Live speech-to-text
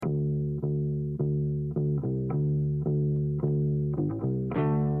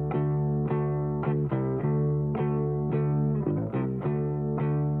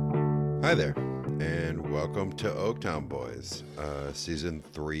Hi there, and welcome to Oaktown Boys, Season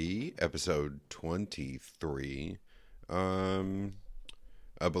 3, Episode 23.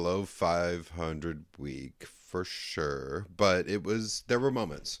 A below 500 week for sure, but there were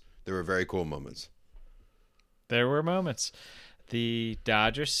moments. There were very cool moments. There were moments. The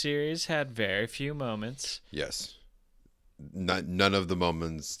Dodgers series had very few moments. Yes. None of the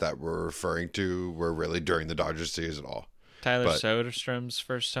moments that we're referring to were really during the Dodgers series at all. Tyler Soderstrom's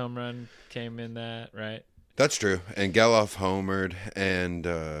first home run came in that, right? That's true. And Geloff homered, and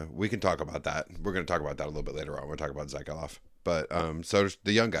we can talk about that. We're going to talk about that a little bit later on. We'll talk about Zach Geloff. But so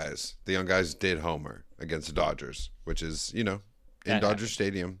the young guys did homer against the Dodgers, which is, in Dodger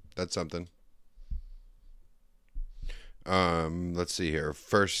Stadium. That's something. Let's see here.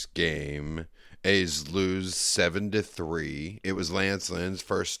 First game, A's lose 7-3. It was Lance Lynn's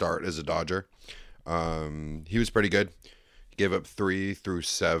first start as a Dodger. He was pretty good. Gave up 3 through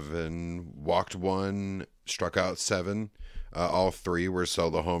 7, walked 1, struck out 7. All 3 were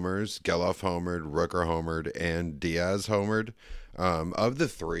solo homers. Geloff homered, Rooker homered, and Diaz homered. Of the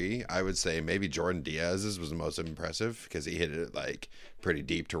 3, I would say maybe Jordan Diaz's was the most impressive because he hit it like pretty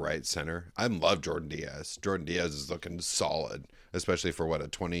deep to right center. I love Jordan Diaz. Jordan Diaz is looking solid, especially for what, a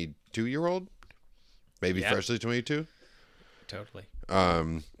 22-year-old? Maybe freshly 22? Totally.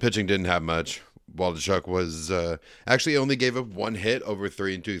 Pitching didn't have much. Waldichuk was actually only gave up 1 hit over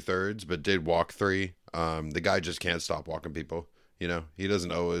 3 2/3, but did walk 3. The guy just can't stop walking people. He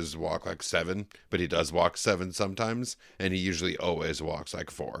doesn't always walk like 7, but he does walk 7 sometimes, and he usually always walks like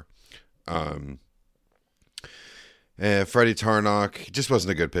 4. And Freddie Tarnok just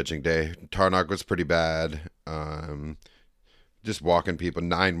wasn't a good pitching day. Tarnok was pretty bad. Just walking people,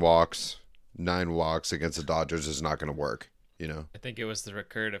 9 walks against the Dodgers is not going to work. I think it was the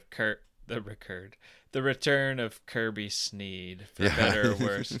return of Kirby Snead, for better or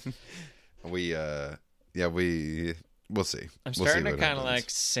worse. We'll see. I'm starting to kind of like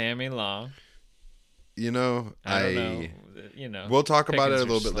Sammy Long. I don't know. We'll talk about it a Pickens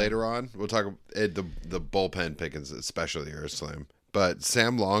little bit slim. later on. We'll talk the bullpen Pickens especially are slim, but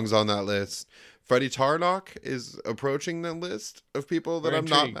Sam Long's on that list. Freddie Tarnok is approaching the list of people that I'm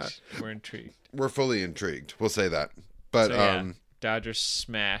not mad. We're intrigued. We're fully intrigued. We'll say that. But Dodgers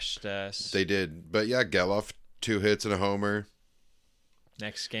smashed us. They did. But yeah, Geloff 2 hits and a homer.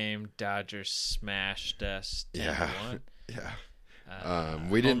 Next game, Dodgers smashed us 10-1. Yeah.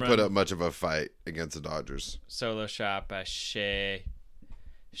 We didn't put up much of a fight against the Dodgers. Solo shot by Shea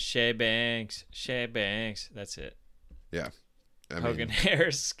Banks. That's it. Yeah. Hogan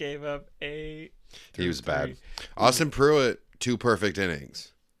Harris gave up 8. He was bad. Austin Pruitt, 2 perfect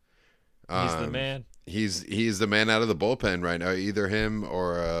innings. He's the man. He's the man out of the bullpen right now, either him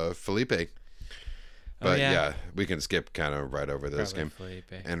or Felipe. But yeah, we can skip kind of right over this game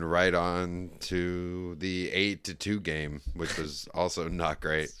and right on to the 8-2 game, which was also not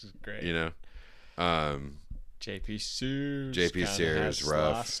great. This is great. JP Sears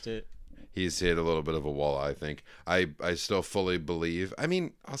rough. Lost it. He's hit a little bit of a wall, I think. I still fully believe. I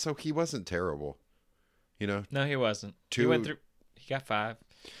mean, also he wasn't terrible. No, he wasn't. He went through. He got 5.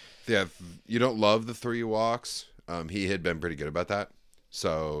 Yeah, you don't love the 3 walks. He had been pretty good about that.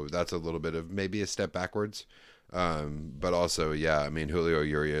 So that's a little bit of maybe a step backwards. But also, Julio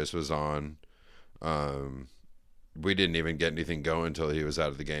Urias was on. We didn't even get anything going until he was out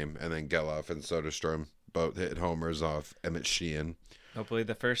of the game. And then Geloff and Soderstrom both hit homers off Emmett Sheehan. Hopefully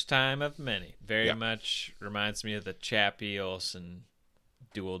the first time of many. Very much reminds me of the Chappie Olsen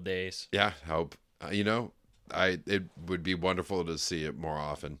dual days. Yeah, hope. It would be wonderful to see it more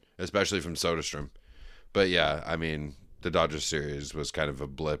often, especially from Soderstrom. But yeah, the Dodgers series was kind of a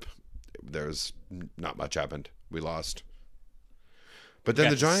blip. There's not much happened. We lost. But then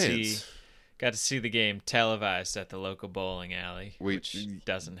the Giants. Got to see the game televised at the local bowling alley, which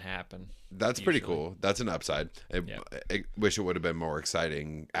doesn't happen. That's usually pretty cool. That's an upside. I wish it would have been more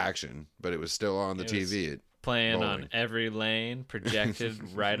exciting action, but it was still on the TV. Playing bowling. On every lane,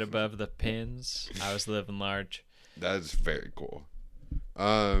 projected right above the pins. I was living large. That's very cool.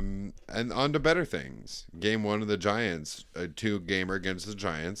 And on to better things. Game 1 of the Giants, a 2-gamer against the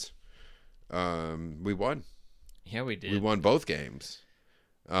Giants. We won. Yeah, we did. We won both games.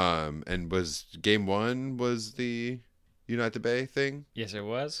 And game 1 was the United Bay thing? Yes, it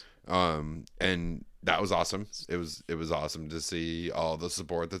was. And that was awesome. It was awesome to see all the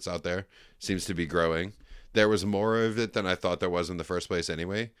support that's out there. Seems to be growing. There was more of it than I thought there was in the first place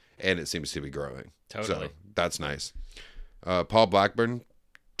anyway, and it seems to be growing. Totally. So that's nice. Paul Blackburn,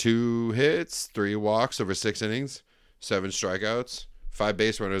 2 hits, 3 walks over 6 innings, 7 strikeouts, 5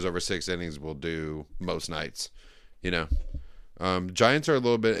 base runners over 6 innings will do most nights. Giants are a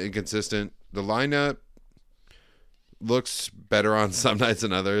little bit inconsistent. The lineup looks better on some nights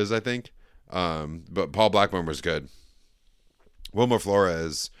than others, I think. But Paul Blackburn was good. Wilmer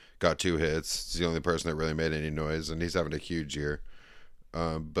Flores got 2 hits. He's the only person that really made any noise, and he's having a huge year.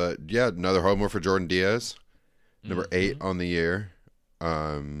 But yeah, another homer for Jordan Diaz, number 8 on the year.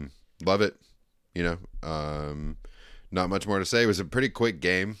 Love it. Not much more to say. It was a pretty quick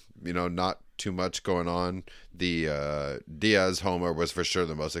game. Not too much going on. The Diaz homer was for sure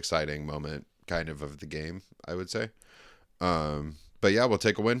the most exciting moment, kind of the game, I would say. But yeah, we'll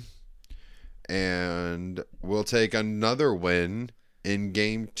take a win, and we'll take another win in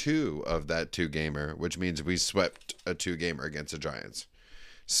game 2 of that 2-gamer, which means we swept a 2-gamer against the Giants.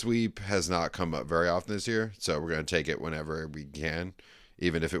 Sweep has not come up very often this year, so we're going to take it whenever we can,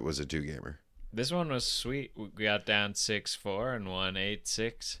 even if it was a 2-gamer. This one was sweet. We got down 6-4 and won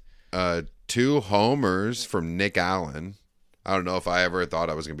 8-6. 2 homers from Nick Allen. I don't know if I ever thought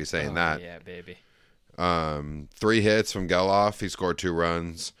I was going to be saying that. Yeah, baby. 3 hits from Geloff. He scored 2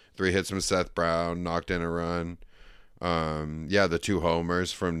 runs. 3 hits from Seth Brown. Knocked in a run. The 2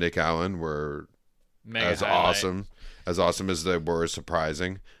 homers from Nick Allen were awesome as they were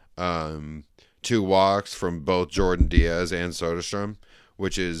surprising. 2 walks from both Jordan Diaz and Soderstrom,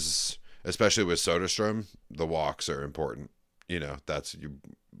 which is, especially with Soderstrom, the walks are important. You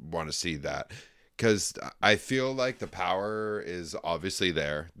want to see that, because I feel like the power is obviously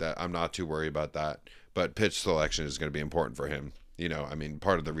there. That I'm not too worried about that, but pitch selection is going to be important for him.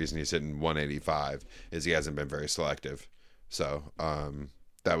 Part of the reason he's hitting 185 is he hasn't been very selective. So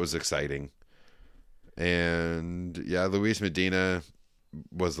that was exciting. And yeah, Luis Medina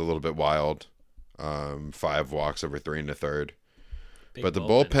was a little bit wild. 5 walks over 3 1/3. But the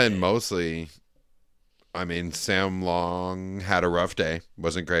bullpen mostly, Sam Long had a rough day.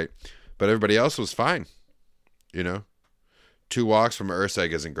 Wasn't great. But everybody else was fine. 2 walks from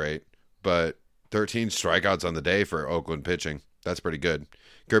Urseg isn't great. But 13 strikeouts on the day for Oakland pitching. That's pretty good.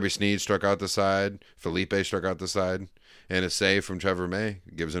 Kirby Snead struck out the side. Felipe struck out the side. And a save from Trevor May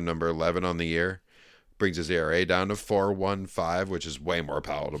gives him number 11 on the year. Brings his ERA down to 4.15, which is way more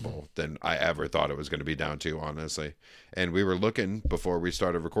palatable than I ever thought it was going to be down to, honestly. And we were looking before we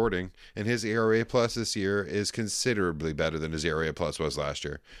started recording, and his ERA plus this year is considerably better than his ERA plus was last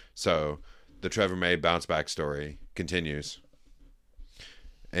year. So the Trevor May bounce back story continues.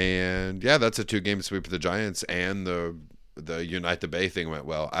 And yeah, that's a 2-game sweep of the Giants, and the Unite the Bay thing went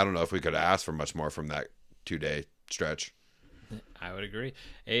well. I don't know if we could ask for much more from that 2-day stretch. I would agree.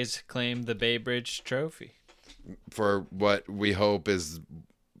 A's claimed the Bay Bridge Trophy for what we hope is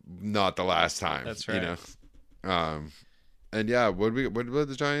not the last time. That's right. And yeah, what did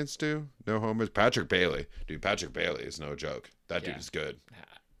the Giants do? No homers. Patrick Bailey, dude. Patrick Bailey is no joke. That dude is good.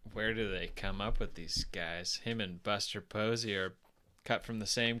 Where do they come up with these guys? Him and Buster Posey are cut from the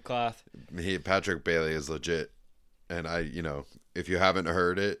same cloth. Patrick Bailey is legit, and if you haven't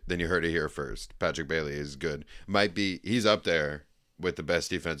heard it, then you heard it here first. Patrick Bailey is good. He's up there with the best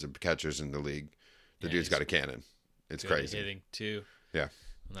defensive catchers in the league. The dude's got a cannon. It's crazy. Hitting too. Yeah.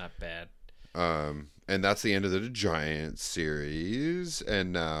 Not bad. And that's the end of the Giants series.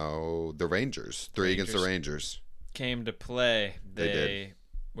 And now the Rangers. 3 against the Rangers. Came to play. They did.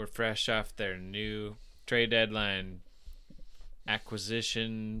 Were fresh off their new trade deadline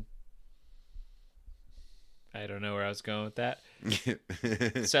acquisition. I don't know where I was going with that.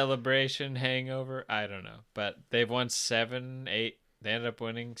 Celebration, hangover, I don't know. But they've won 7, 8. They ended up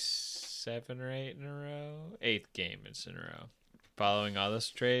winning 7 or 8 in a row. 8th games in a row. Following all those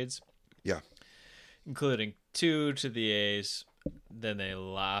trades. Yeah. Including 2 to the A's. Then they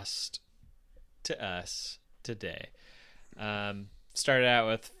lost to us today. Started out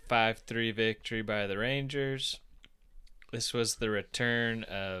with 5-3 victory by the Rangers. This was the return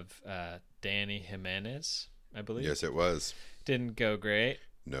of Danny Jimenez, I believe. Yes, it was. Didn't go great.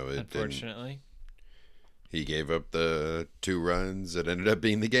 No, it unfortunately. Didn't. He gave up the 2 runs that ended up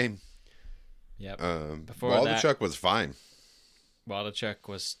being the game. Yep. Before Waldichuk was fine. Waldichuk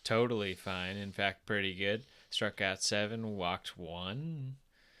was totally fine. In fact, pretty good. Struck out 7, walked 1.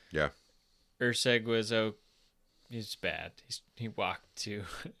 Yeah. Urseg was he's bad. He walked 2,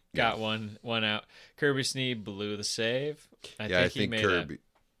 got one out. Kirby Snead blew the save. I think he made Kirby,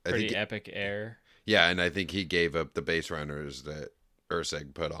 a pretty epic error. Yeah, and I think he gave up the base runners that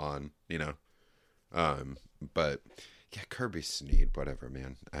Urseg put on, But yeah, Kirby Snead, whatever,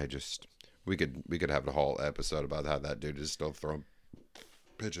 man. We could have a whole episode about how that dude is still throwing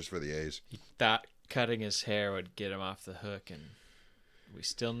pitches for the A's. He thought cutting his hair would get him off the hook, and we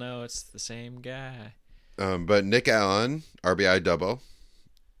still know it's the same guy. But Nick Allen, RBI double,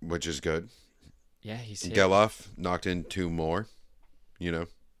 which is good. Yeah, he's Geloff knocked in 2 more. you know.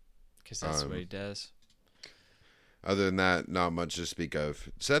 Because that's what he does. Other than that, not much to speak of.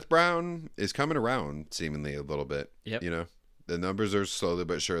 Seth Brown is coming around seemingly a little bit. Yep. You know, the numbers are slowly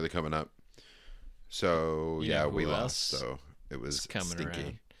but surely coming up. So You know who we else lost. So it was coming stinky.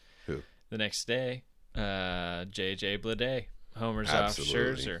 around? Who? The next day, J.J. Bleday. Homers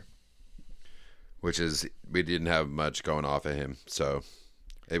Absolutely. off Scherzer. Which is, we didn't have much going off of him. So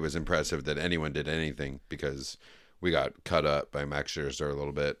it was impressive that anyone did anything because we got cut up by Max Scherzer a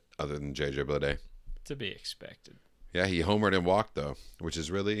little bit other than JJ Bleday. To be expected. Yeah, he homered and walked, though, which is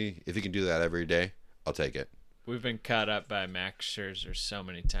really, if he can do that every day, I'll take it. We've been caught up by Max Scherzer so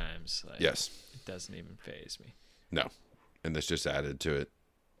many times. Like, Yes. It doesn't even faze me. No. And this just added to it.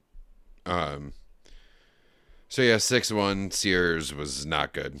 So yeah, 6-1 Sears was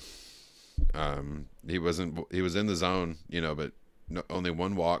not good. He was in the zone, you know, but only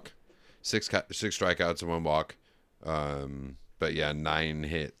one walk, six strikeouts and one walk. But yeah, 9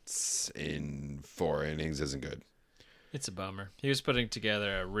 hits in 4 innings isn't good. It's a bummer. He was putting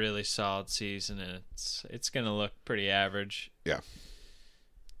together a really solid season, and it's going to look pretty average. Yeah.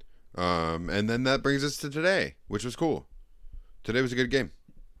 And then that brings us to today, which was cool. Today was a good game.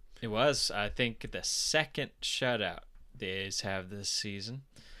 It was, I think, the second shutout the A's have this season.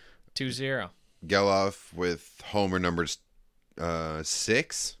 2-0. Geloff with homer numbers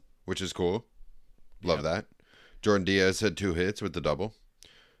 6, which is cool. Love that. Jordan Diaz had 2 hits with the double.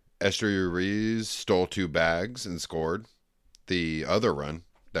 Esteury Ruiz stole 2 bags and scored the other run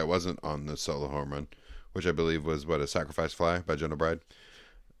that wasn't on the solo home run, which I believe was, a sacrifice fly by Jonah Bride.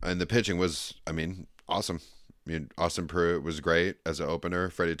 And the pitching was, awesome. Austin Pruitt was great as an opener.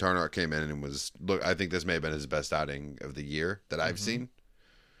 Freddie Tarnok came in and I think this may have been his best outing of the year that I've seen.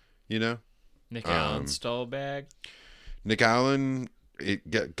 You know? Nick Allen stole a bag. Nick Allen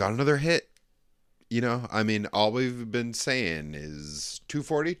got another hit. You know, all we've been saying is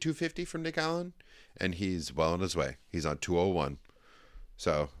 240, 250 from Nick Allen, and he's well on his way. He's on 201.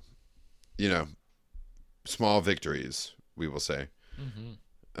 So, small victories, we will say.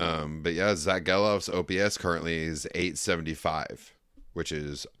 Mm-hmm. But yeah, Zach Geloff's OPS currently is 875, which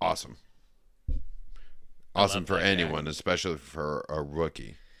is awesome. Awesome for anyone, especially for a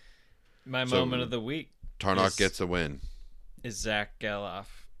rookie. My moment of the week. Tarnok gets a win. Is Zach Geloff.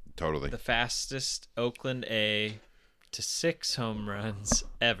 Totally. The fastest Oakland A to 6 home runs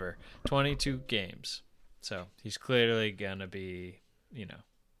ever. 22 games. So he's clearly going to be,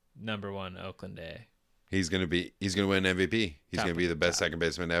 number 1 Oakland A. He's gonna win MVP. He's gonna be the best second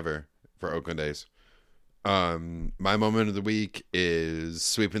baseman ever for Oakland A's. My moment of the week is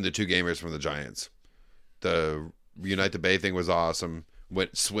sweeping the 2 gamers from the Giants. The Unite the Bay thing was awesome.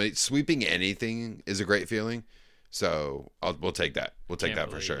 Sweeping anything is a great feeling. So we'll take that. We'll take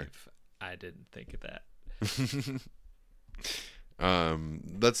that for sure. I didn't think of that.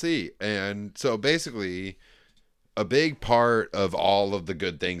 Let's see. And so basically, a big part of all of the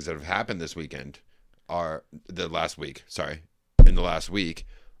good things that have happened this weekend in the last week,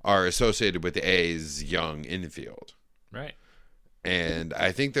 are associated with the A's young infield. Right. And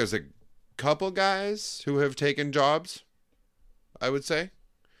I think there's a couple guys who have taken jobs, I would say.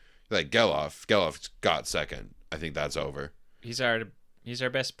 Like Geloff. Geloff got second. I think that's over. He's our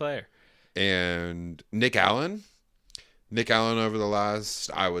best player. And Nick Allen. Nick Allen over the last,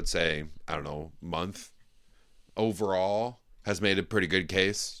 I would say, month overall has made a pretty good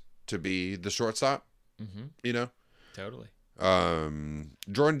case to be the shortstop. Mm-hmm. Totally.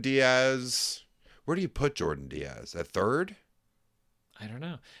 Jordan Diaz. Where do you put Jordan Diaz? At third? I don't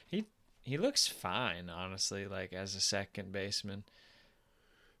know. He looks fine, honestly, like as a second baseman.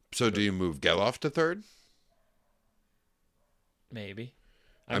 So do you move Geloff to third? Maybe.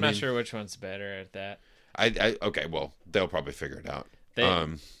 I'm not sure which one's better at that. Okay, well, they'll probably figure it out.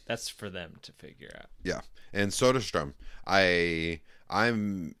 That's for them to figure out. Yeah. And Soderstrom.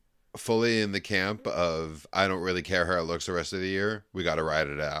 I'm fully in the camp of I don't really care how it looks the rest of the year. We got to ride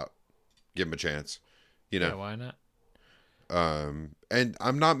it out. Give him a chance. Yeah, why not? And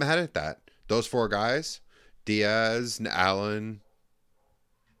I'm not mad at that. Those 4 guys, Diaz, Allen,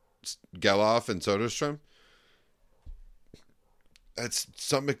 Geloff, and Soderstrom, that's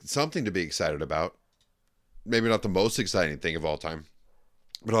something to be excited about. Maybe not the most exciting thing of all time,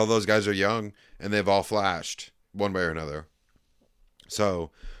 but all those guys are young and they've all flashed one way or another.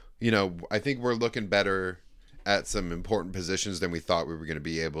 So, I think we're looking better at some important positions than we thought we were going to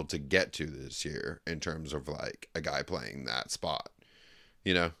be able to get to this year in terms of like a guy playing that spot.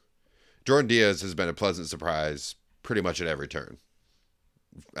 Jordan Diaz has been a pleasant surprise pretty much at every turn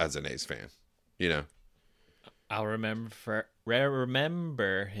as an A's fan. I'll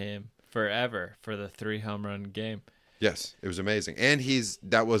remember him forever for the 3 home run game. Yes, it was amazing. And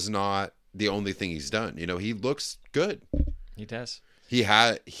that was not the only thing he's done. He looks good. He does. He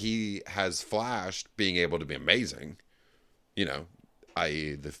has flashed being able to be amazing,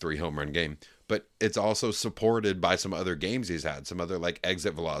 i.e. the 3 home run game. But it's also supported by some other games he's had, some other like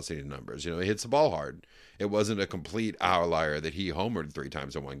exit velocity numbers. He hits the ball hard. It wasn't a complete outlier that he homered 3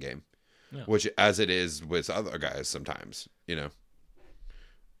 times in one game, No. which as it is with other guys sometimes,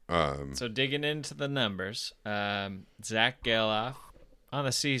 So digging into the numbers, Zach Geloff, on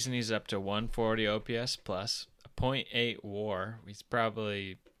the season he's up to 140 OPS plus, a .8 WAR. He's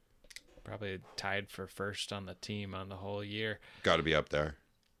probably tied for first on the team on the whole year. Got to be up there.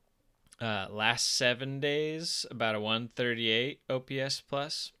 Last 7 days, about a 138 OPS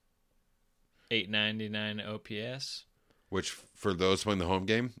plus, 899 OPS. Which for those playing the home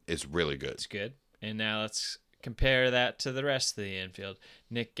game is really good. It's good. And now let's compare that to the rest of the infield.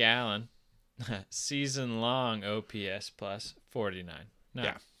 Nick Gallen, season-long OPS plus 49.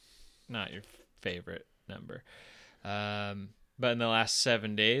 Not your favorite number. But in the last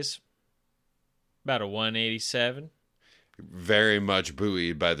 7 days, about a 187. Very much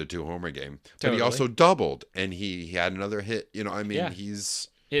buoyed by the 2 homer game. Totally. But he also doubled, and he had another hit. Yeah. He's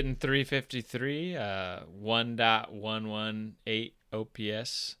hitting 353, 1.118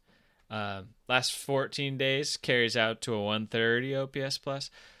 OPS. Last 14 days carries out to a 130 OPS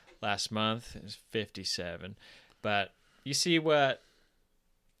plus. Last month is 57. But you see what,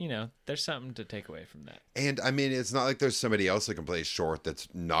 there's something to take away from that. And it's not like there's somebody else that can play short that's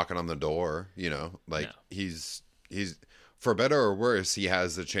knocking on the door, No. he's for better or worse, he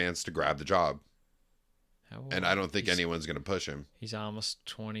has the chance to grab the job. And I don't think anyone's going to push him. He's almost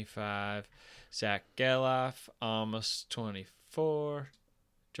 25. Zach Geloff, almost 24.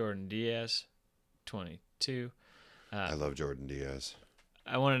 Jordan Diaz, 22. I love Jordan Diaz.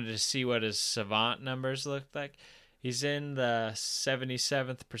 I wanted to see what his savant numbers looked like. He's in the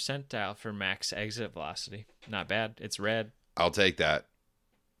 77th percentile for max exit velocity. Not bad. It's red. I'll take that.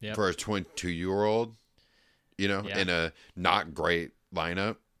 Yep. For a 22-year-old, in a not great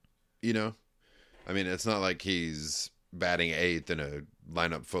lineup, it's not like he's batting 8th in a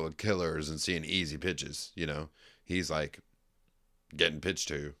lineup full of killers and seeing easy pitches, He's like getting pitched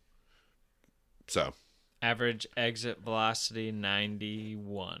to. So. Average exit velocity,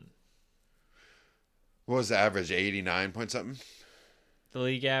 91. What was the average? 89 point something? The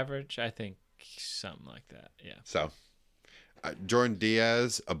league average? I think something like that, yeah. So, Jordan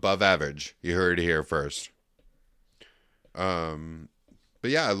Diaz, above average. You heard it here first. But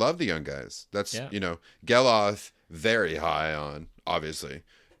yeah, I love the young guys. That's, Geloff, very high on, obviously.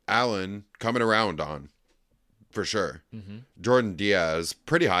 Allen, coming around on, for sure. Mm-hmm. Jordan Diaz,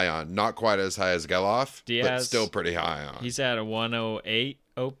 pretty high on. Not quite as high as Geloff, but still pretty high on. He's at a 108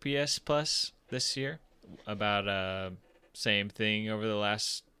 OPS plus this year. About same thing over the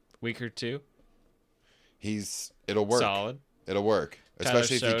last week or two. It'll work. Solid. It'll work.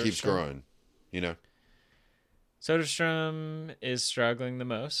 Especially if he Soderstrom. keeps growing, Soderstrom is struggling the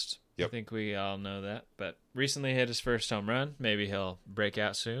most. Yep. I think we all know that. But recently hit his first home run. Maybe he'll break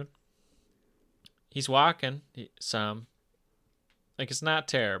out soon. He's walking some. Like, it's not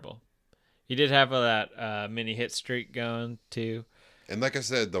terrible. He did have that mini hit streak going, too. And like I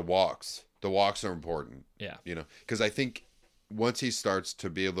said, the walks are important. Yeah. Because I think once he starts to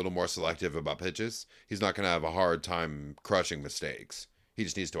be a little more selective about pitches, he's not going to have a hard time crushing mistakes. He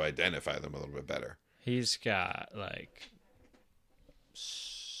just needs to identify them a little bit better. He's got,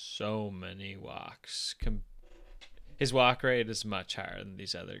 so many walks. His walk rate is much higher than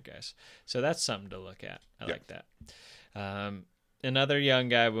these other guys. So that's something to look at. I like that. Another young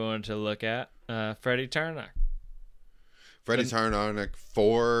guy we wanted to look at, Freddie Tarnok. Freddie Tarnok,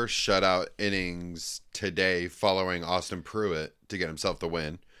 4 shutout innings today following Austin Pruitt to get himself the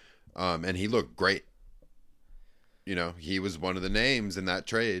win. And he looked great. He was one of the names in that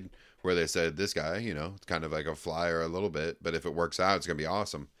trade where they said, this guy, it's kind of like a flyer a little bit, but if it works out, it's going to be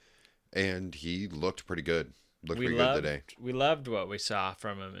awesome. And he looked pretty good. Looked pretty good today. We loved what we saw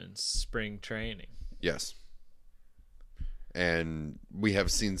from him in spring training. Yes. And we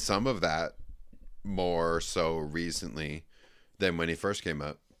have seen some of that more so recently than when he first came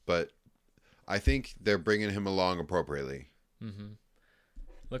up. But I think they're bringing him along appropriately. Mm-hmm.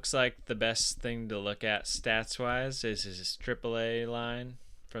 Looks like the best thing to look at stats-wise is his AAA line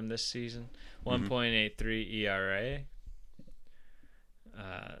from this season. 1.83 ERA.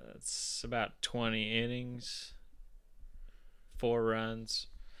 It's about 20 innings, 4 runs,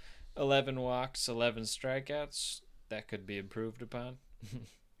 11 walks, 11 strikeouts. That could be improved upon.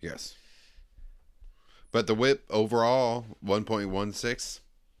 Yes. But the whip overall, 1.16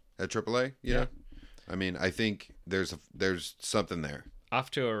 at AAA, I think there's something there.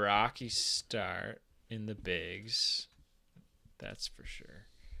 Off to a rocky start in the bigs. That's for sure.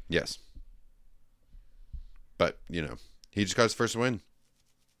 Yes. But, he just got his first win.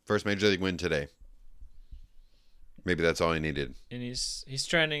 First major league win today. Maybe that's all he needed. And he's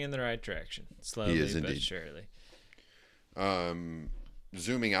trending in the right direction. Slowly, He is but indeed. surely.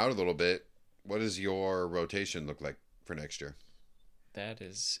 Zooming out a little bit, what does your rotation look like for next year? That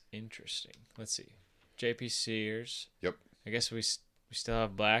is interesting. Let's see. JP Sears. Yep. I guess we still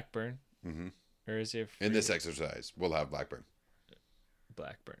have Blackburn. Mm-hmm. Or is it In this exercise, we'll have Blackburn.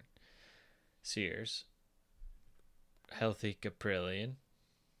 Blackburn. Sears. Healthy Caprillion.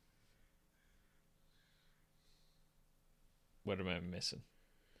 What am I missing?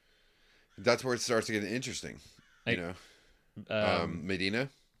 That's where it starts to get interesting. Medina.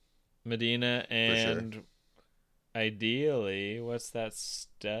 Medina and ideally, what's that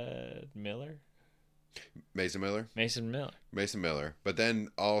stud? Miller? Mason Miller. Mason Miller. But then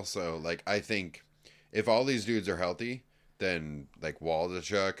also, I think if all these dudes are healthy, then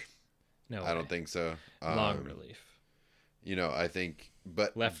Waldachuk, No, I don't think so. Long relief. I think,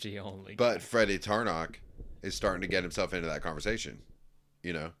 but Lefty only. But Freddie Tarnok is starting to get himself into that conversation.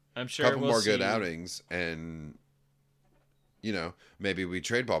 I'm sure a couple we'll more see. good outings, and maybe we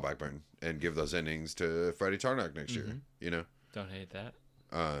trade Paul Blackburn and give those innings to Freddie Tarnok next year. Don't hate that.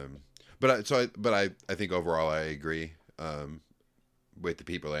 But I think overall I agree with the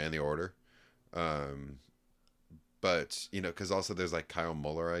people and the order. But because also there's Kyle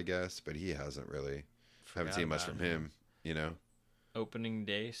Muller, I guess, but he hasn't really haven't seen much from him. Opening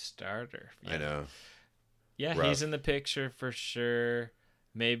day starter. Yeah. I know. Yeah, Rough. He's in the picture for sure.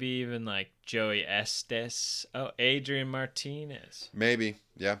 Maybe even Joey Estes. Oh, Adrian Martinez. Maybe.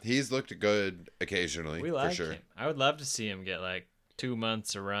 Yeah. He's looked good occasionally. We like for sure. him. I would love to see him get 2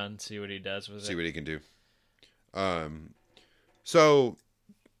 months a run, see what he does with See it. what he can do. So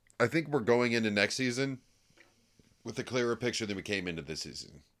I think we're going into next season with a clearer picture than we came into this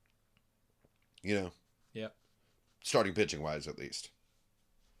season. Yep. Starting pitching wise, at least.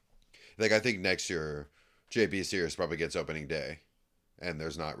 I think next year, JP Sears probably gets opening day, and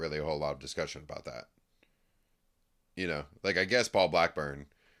there's not really a whole lot of discussion about that. I guess Paul Blackburn,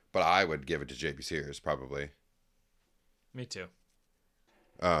 but I would give it to JP Sears probably. Me too.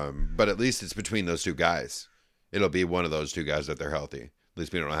 But at least it's between those two guys. It'll be one of those two guys that they're healthy. At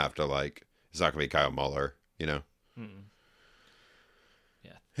least we don't have to it's not gonna be Kyle Muller, Mm-mm.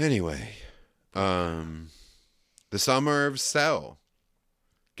 Yeah. Anyway, the summer of Sell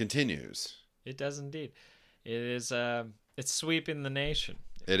continues. It does indeed. It is. It's sweeping the nation.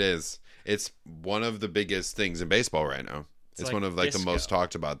 It is. It's one of the biggest things in baseball right now. It's one of the most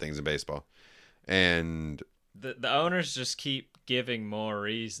talked about things in baseball, and the owners just keep giving more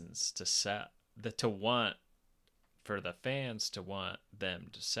reasons to sell. For the fans to want them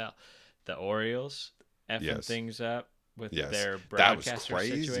to sell. The Orioles effing things up with their broadcaster that was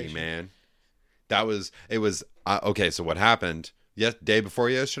crazy, situation. Man. It was okay. So what happened? Day before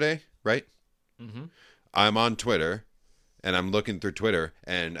yesterday, right? Mm-hmm. I'm on Twitter, and I'm looking through Twitter,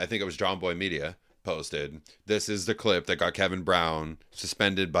 and I think it was John Boy Media posted, this is the clip that got Kevin Brown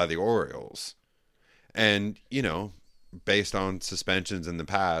suspended by the Orioles. And, based on suspensions in the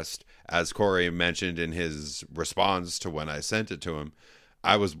past, as Corey mentioned in his response to when I sent it to him,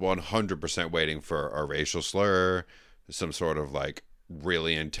 I was 100% waiting for a racial slur, some sort of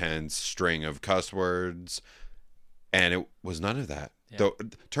really intense string of cuss words, and it was none of that. Yeah. Though,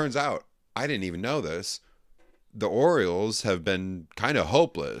 turns out, I didn't even know this, the Orioles have been kind of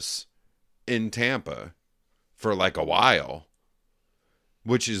hopeless in Tampa for a while,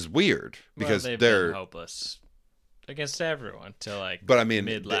 which is weird because they've they're been hopeless against everyone till but I mean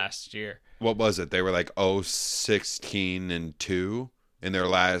mid last year. What was it? They were 16-2 in their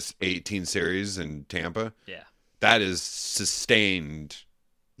last 18 series in Tampa. Yeah. That is sustained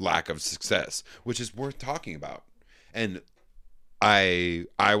lack of success, which is worth talking about. And I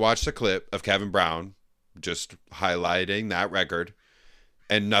watched a clip of Kevin Brown just highlighting that record,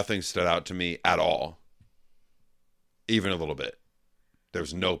 and nothing stood out to me at all. Even a little bit. There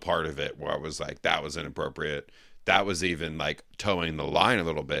was no part of it where I was that was inappropriate. That was even towing the line a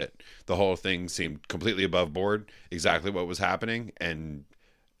little bit. The whole thing seemed completely above board, exactly what was happening. And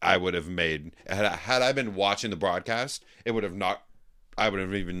I would have had I been watching the broadcast, I would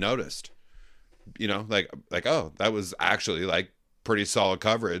have even noticed, oh, that was actually pretty solid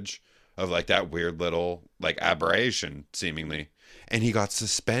coverage of that weird little aberration seemingly. And he got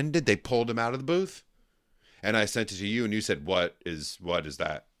suspended. They pulled him out of the booth. And I sent it to you, and you said, what is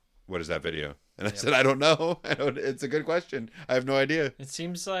that? What is that video? And I said, I don't know. It's a good question. I have no idea. It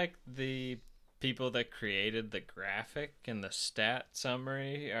seems like the people that created the graphic and the stat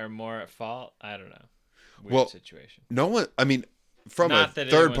summary are more at fault. I don't know. Weird situation. No one. I mean, from Not a that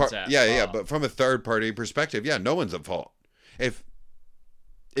third anyone's party, at yeah, fault. but from a third party perspective, yeah, no one's at fault. If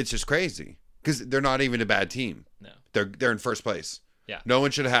it's just crazy because they're not even a bad team. No. They're in first place. Yeah. No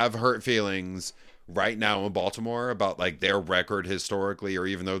one should have hurt feelings right now in Baltimore about like their record historically, or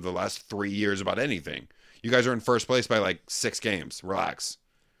even though the last 3 years about anything. You guys are in first place by like 6 games. Relax.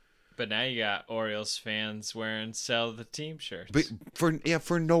 But now you got Orioles fans wearing "Sell the Team" shirts. But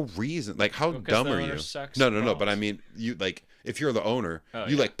for no reason. Like, how Well, 'cause dumb the are owner you? sucks No. But balls. I mean, you like if you're the owner, Oh,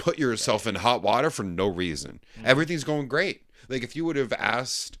 you yeah. like put yourself in hot water for no reason. Everything's going great. Like if you would have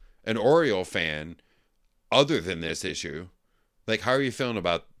asked an Oriole fan other than this issue, like how are you feeling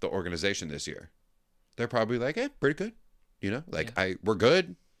about the organization this year? They're probably like, pretty good. You know, like we're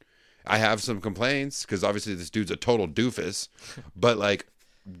good. I have some complaints because obviously this dude's a total doofus, but like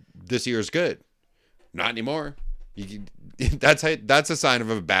this year's good. Not anymore. That's a sign of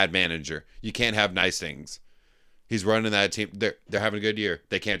a bad manager. You can't have nice things. He's running that team. They're having a good year.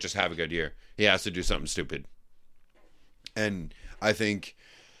 They can't just have a good year. He has to do something stupid. And I think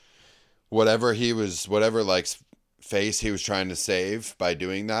whatever like face he was trying to save by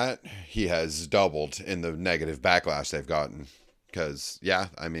doing that, he has doubled in the negative backlash they've gotten. Because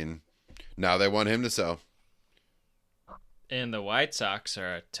I mean, now they want him to sell. And the White Sox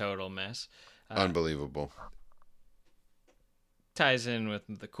are a total mess. Unbelievable. Ties in with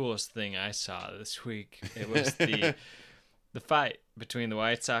the coolest thing I saw this week. It was the fight between the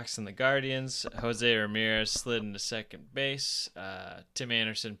White Sox and the Guardians. Jose Ramirez slid into second base. Tim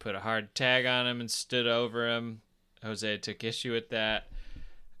Anderson put a hard tag on him and stood over him. Jose took issue with that.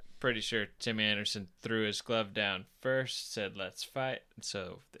 Pretty sure Tim Anderson threw his glove down first, said, "Let's fight." And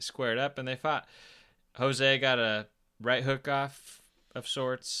so they squared up and they fought. Jose got a right hook off of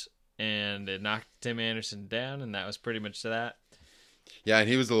sorts, and it knocked Tim Anderson down, and that was pretty much that. Yeah, and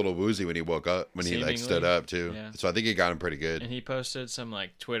he was a little woozy when he woke up, when he like stood up too. Yeah. So I think he got him pretty good. And he posted some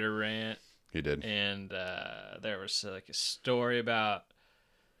like Twitter rant, He did. and there was like a story about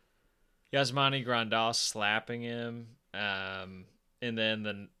Yasmani Grandal slapping him, and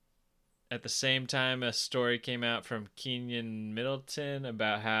then at the same time, a story came out from Kenyon Middleton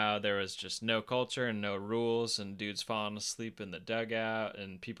about how there was just no culture and no rules, and dudes falling asleep in the dugout,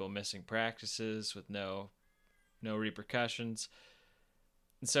 and people missing practices with no repercussions.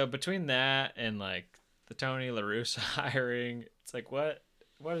 And so between that and like the Tony La Russa hiring, it's like what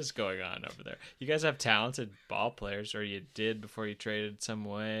is going on over there? You guys have talented ball players, or you did before you traded some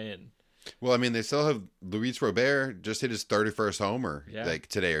away, and Well, I mean, they still have Luis Robert just hit his 31st homer Yeah. like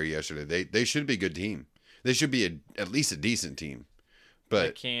today or yesterday. They should be a good team. They should be at least a decent team.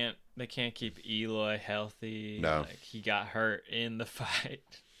 But they can't keep Eloy healthy. No. Like, he got hurt in the fight.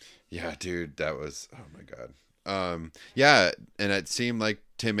 yeah, dude, that was oh my god. Yeah, and it seemed like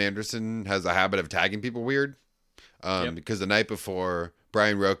Tim Anderson has a habit of tagging people weird. Yep. Because the night before,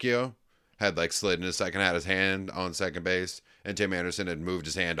 Brian Rocchio had like slid in a second, had his hand on second base, and Tim Anderson had moved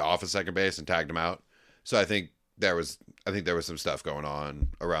his hand off of second base and tagged him out. So I think there was some stuff going on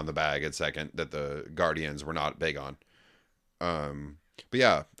around the bag at second that the Guardians were not big on. But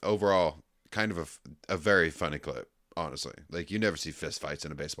yeah, overall, kind of a very funny clip, honestly. Like you never see fist fights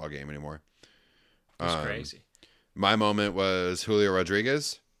in a baseball game anymore. It was crazy. My moment was Julio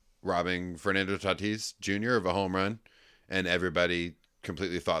Rodriguez robbing Fernando Tatis Jr. of a home run, and everybody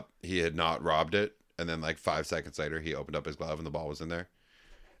completely thought he had not robbed it. And then like 5 seconds later, he opened up his glove and the ball was in there.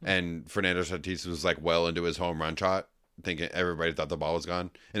 And Fernando Tatis was like well into his home run shot, thinking everybody thought the ball was gone.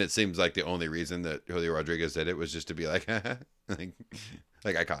 And it seems like the only reason that Julio Rodriguez did it was just to be like,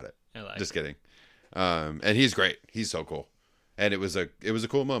 like I caught it. Just kidding. And he's great. He's so cool. And it was a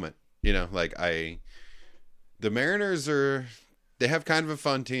cool moment. You know, like the Mariners they have kind of a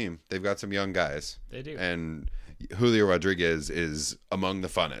fun team. They've got some young guys. They do. And Julio Rodriguez is among the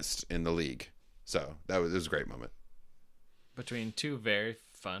funnest in the league. So it was a great moment. Between two very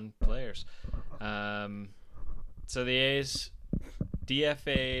fun players. So the A's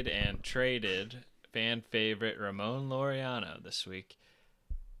DFA'd and traded fan favorite Ramon Laureano this week.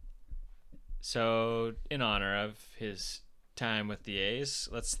 So in honor of his time with the A's,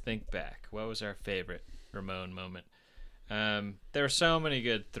 let's think back. What was our favorite Ramon moment? There were so many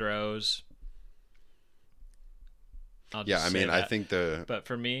good throws. I mean, I think But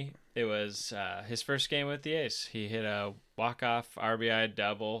for me, it was his first game with the A's. He hit a walk-off RBI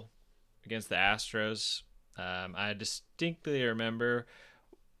double against the Astros. I distinctly remember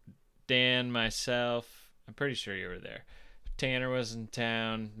Dan, myself, I'm pretty sure you were there. Tanner was in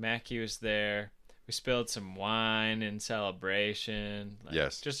town. Mackie was there. We spilled some wine in celebration.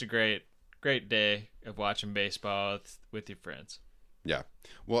 Yes. Just a great great day of watching baseball with your friends. Yeah.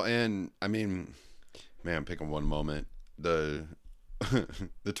 Well, and I mean, man, I'm picking one moment. The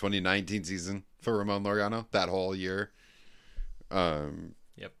 2019 season for Ramon Laureano, that whole year.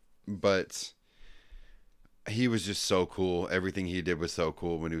 Yep. But he was just so cool. Everything he did was so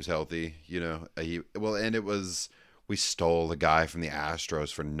cool when he was healthy. And it was, we stole a guy from the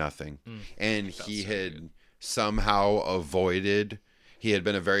Astros for nothing, and he had somehow avoided. He had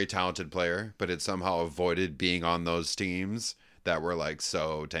been a very talented player, but had somehow avoided being on those teams that were like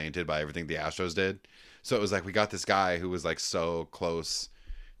so tainted by everything the Astros did. So it was like we got this guy who was like so close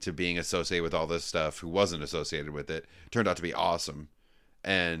to being associated with all this stuff, who wasn't associated with it. Turned out to be awesome,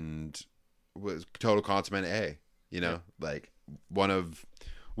 and was total consummate A. Like one of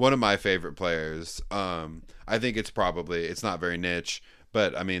my favorite players. I think it's not very niche,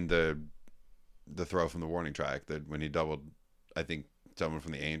 but I mean the throw from the warning track, that when he doubled, I think someone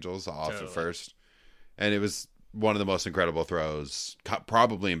from the Angels off at first, and it was one of the most incredible throws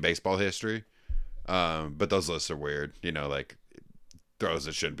probably in baseball history. But those lists are weird, like throws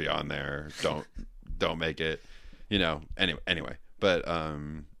that shouldn't be on there. Don't make it, anyway, but,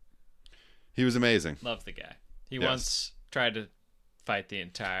 he was amazing. Love the guy. He once tried to fight the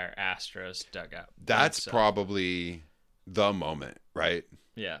entire Astros dugout. That's probably the moment, right?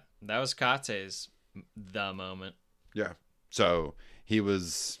 Yeah. That was Kate's the moment. Yeah. So he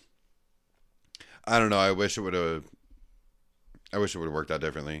was, I don't know. I wish it would have worked out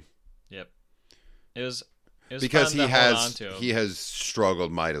differently. Yep. It was because fun to hold on to him. He has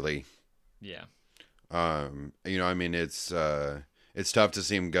struggled mightily. Yeah. I mean, it's tough to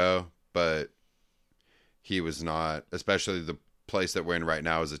see him go, but he was not, especially the place that we're in right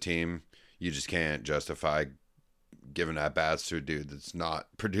now as a team. You just can't justify giving at bats to a dude that's not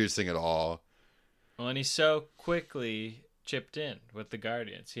producing at all. Well, and he so quickly chipped in with the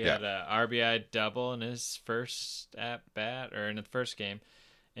Guardians. He had a RBI double in his first at bat, or in the first game,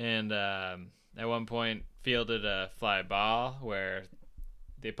 and at one point fielded a fly ball where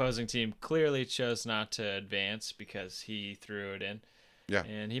the opposing team clearly chose not to advance because he threw it in. Yeah.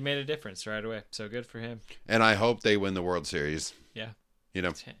 And he made a difference right away. So good for him. And I hope they win the World Series. Yeah.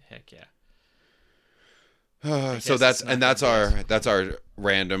 Heck yeah. So that's our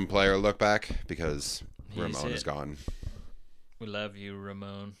random player look back, because Ramon is gone. We love you,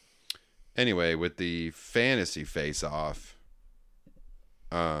 Ramon. Anyway, with the fantasy face-off,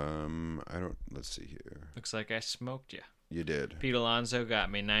 let's see here. Looks like I smoked you. You did. Pete Alonso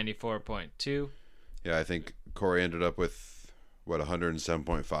got me 94.2. Yeah, I think Corey ended up with,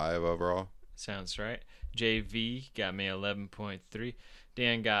 107.5 overall? Sounds right. JV got me 11.3.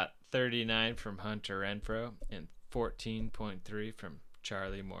 Dan got 39 from Hunter Renfroe and 14.3 from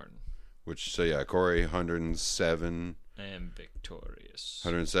Charlie Morton. Corey 107. I am victorious.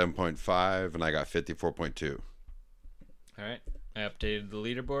 107.5, and I got 54.2. All right. I updated the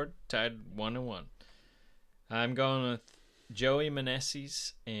leaderboard, tied 1-1. I'm going with Joey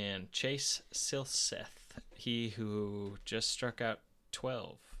Meneses and Chase Silseth, he who just struck out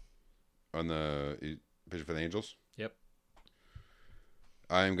 12. On the pitcher for the Angels? Yep.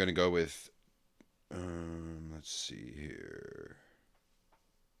 I'm going to go with, let's see here,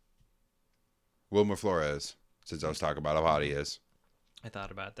 Wilmer Flores, since I was talking about how hot he is. I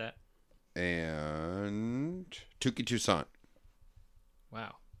thought about that. And Tuki Toussaint.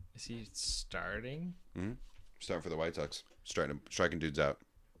 Wow. Is he starting? Mm-hmm. Starting for the White Sox. Striking dudes out.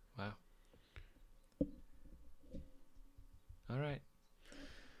 Wow. All right.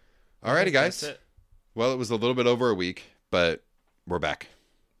 Alrighty, guys. That's it. Well, it was a little bit over a week, but we're back.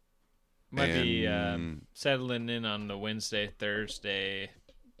 Might be settling in on the Wednesday, Thursday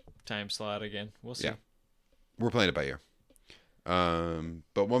time slot again. We'll see. Yeah. We're playing it by ear.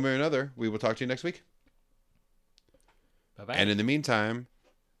 But one way or another, we will talk to you next week. Bye-bye. And in the meantime,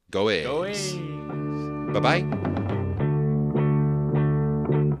 go A's. Go A's. Bye-bye.